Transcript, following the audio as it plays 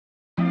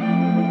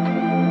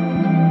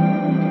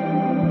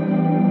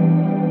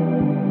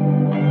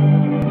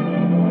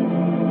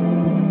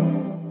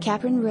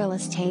Capron Real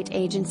Estate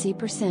Agency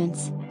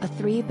presents a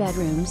 3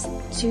 bedrooms,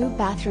 2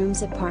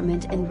 bathrooms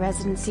apartment in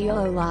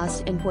Residencial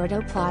Olas in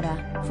Puerto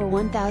Plata for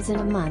 $1,000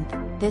 a month.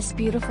 This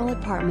beautiful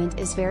apartment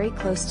is very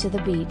close to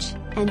the beach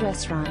and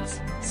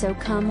restaurants, so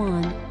come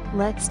on,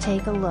 let's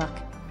take a look.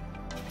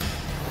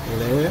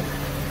 There.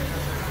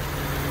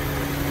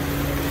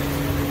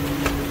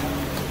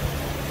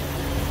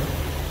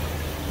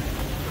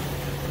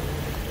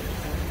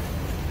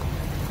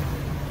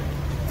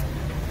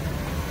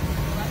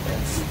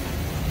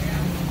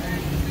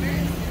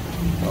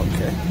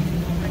 Okay.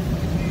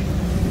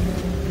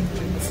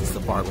 This is the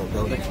apartment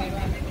building.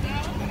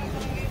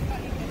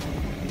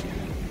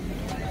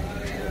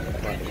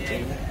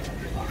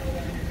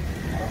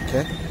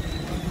 Okay.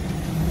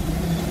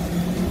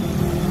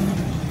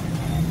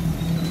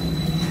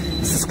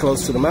 This is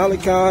close to the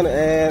Malecon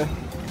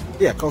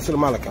and close to the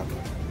Malecon.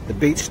 The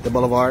beach, the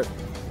boulevard.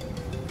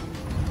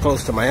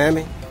 Close to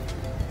Miami.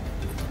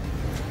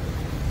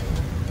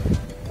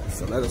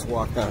 So let us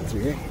walk down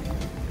through here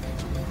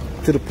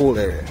to the pool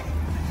area.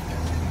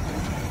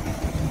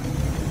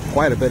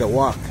 Quite a bit of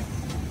walk.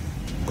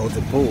 Go to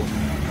the pool.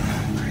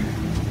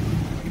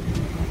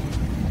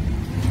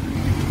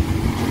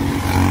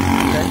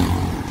 Okay.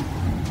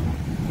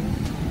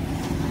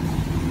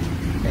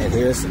 And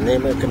here's the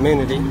name of the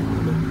community.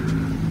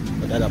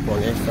 Put that up on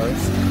there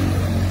first.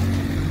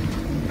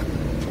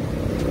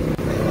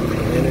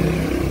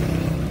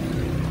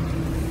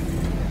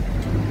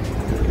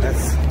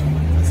 Let's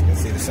you can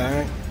see the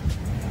sign.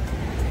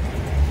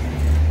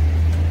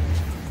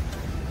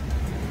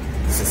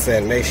 This is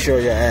saying make sure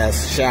your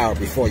ass shower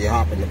before you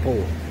hop in the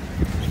pool.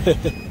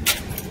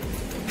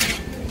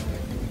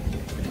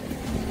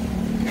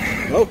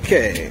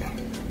 Okay,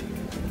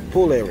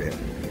 pool area.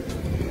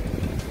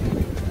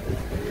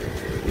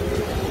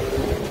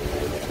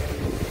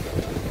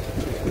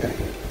 Okay.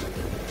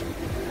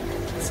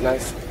 It's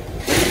nice.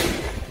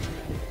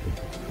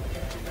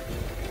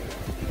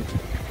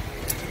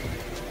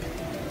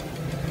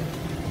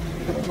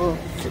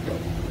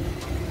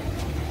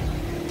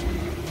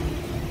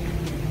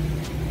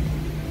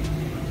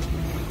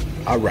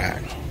 All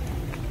right.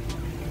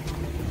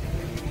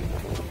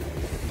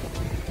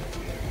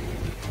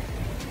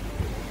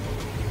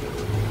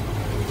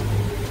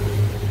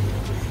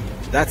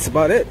 That's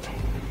about it.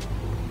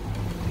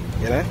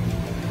 You know?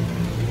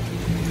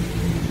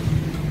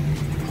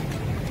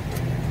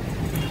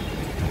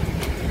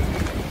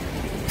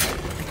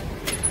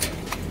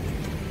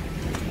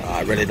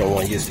 I really don't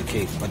want to use the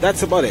key, but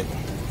that's about it.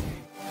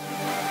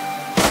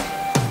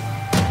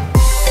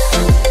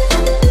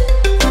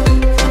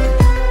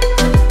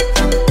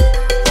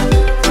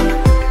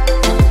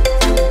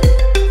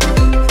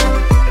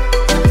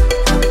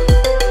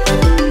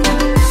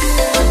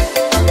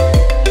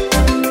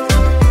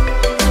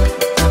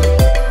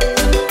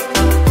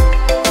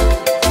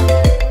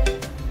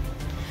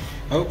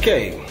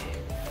 Okay,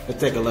 let's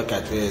take a look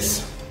at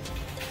this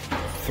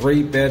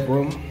 3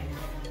 bedroom,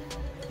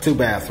 2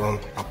 bathroom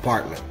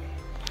apartment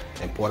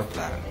in Puerto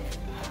Plata.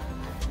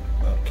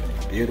 Okay,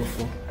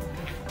 beautiful,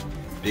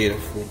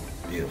 beautiful,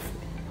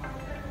 beautiful.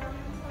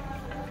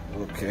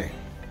 Okay,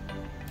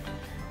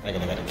 I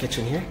got a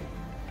kitchen here.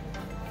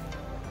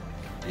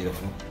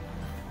 Beautiful.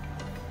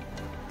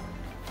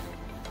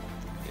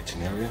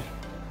 Kitchen area.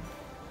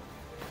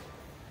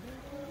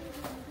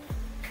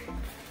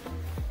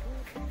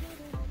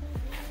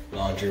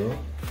 Laundry room.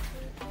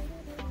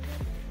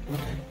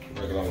 Okay,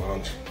 regular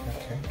laundry.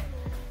 Okay.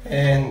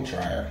 And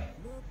dryer.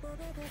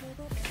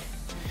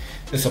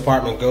 This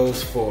apartment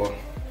goes for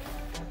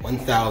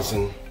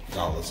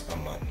 $1,000 a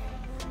month.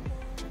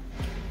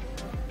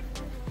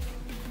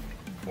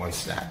 One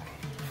stack.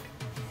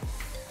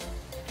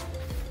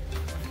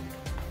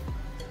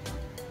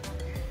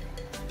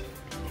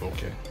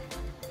 Okay.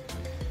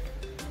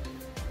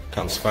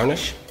 Comes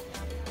furnished.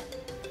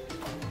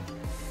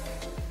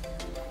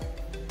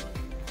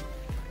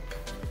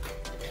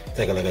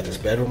 Take a look at this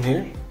bedroom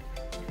here.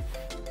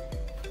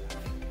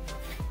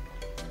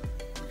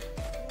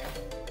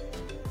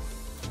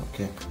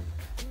 Okay.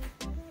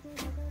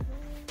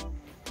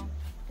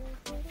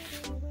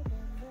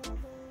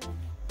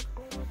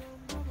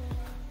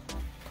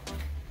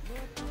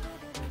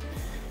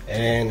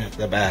 And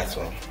the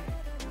bathroom.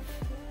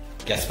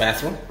 Guest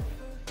bathroom.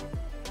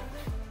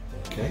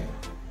 Okay.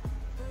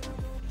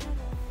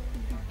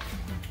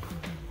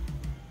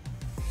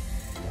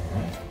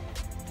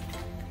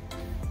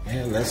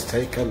 And let's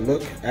take a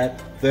look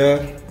at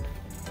the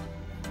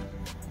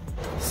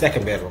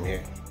 2nd bedroom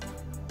here.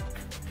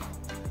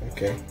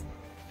 Okay.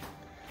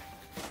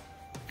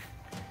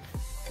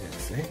 Let's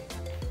see.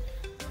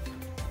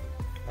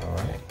 All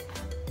right.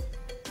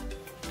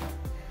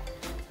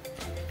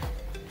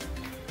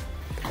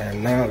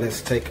 And now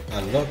let's take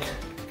a look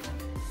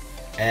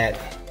at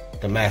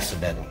the master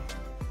bedroom.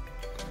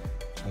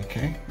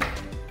 Okay.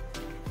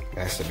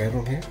 Master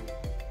bedroom here.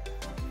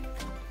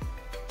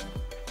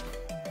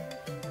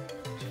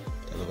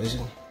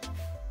 Television.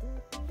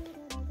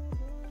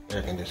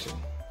 Air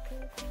conditioning.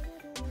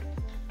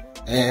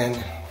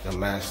 And the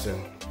master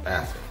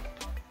bathroom.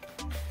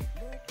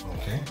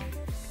 Okay.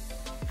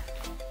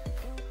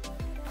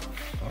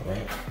 All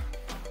right.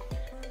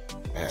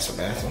 Master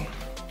bathroom.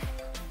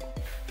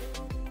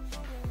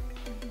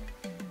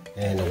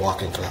 And the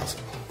walk-in closet.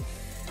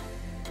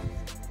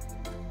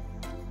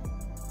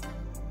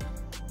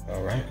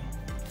 All right.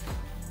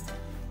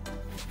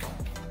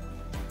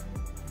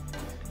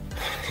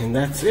 And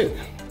that's it.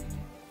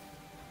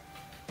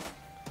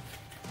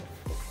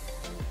 I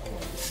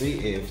want to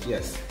see if,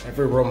 yes,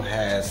 every room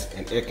has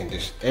an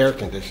air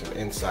conditioner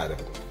inside of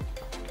it.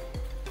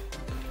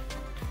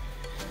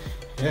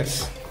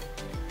 Yes.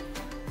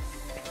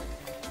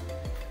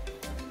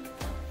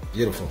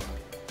 Beautiful.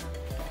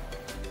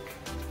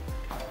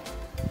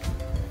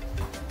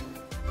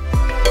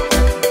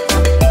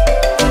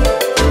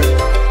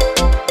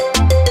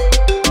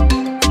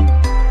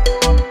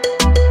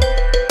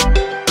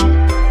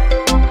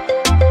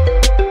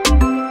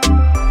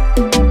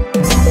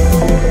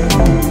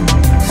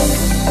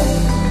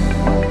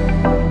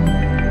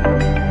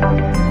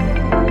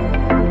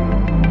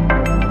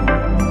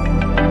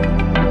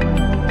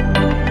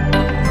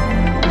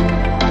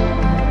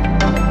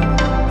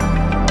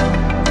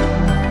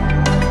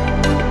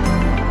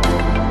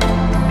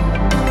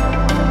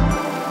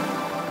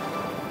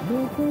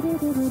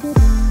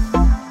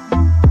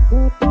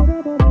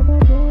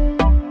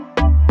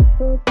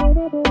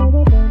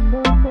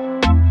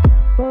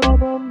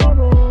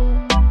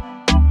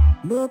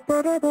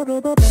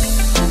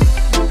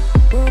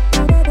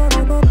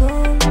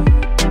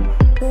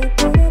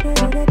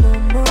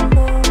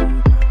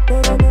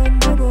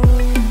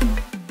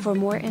 For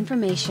more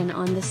information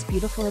on this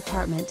beautiful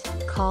apartment,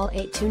 call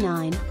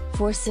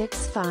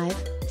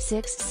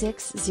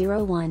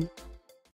 829-465-6601.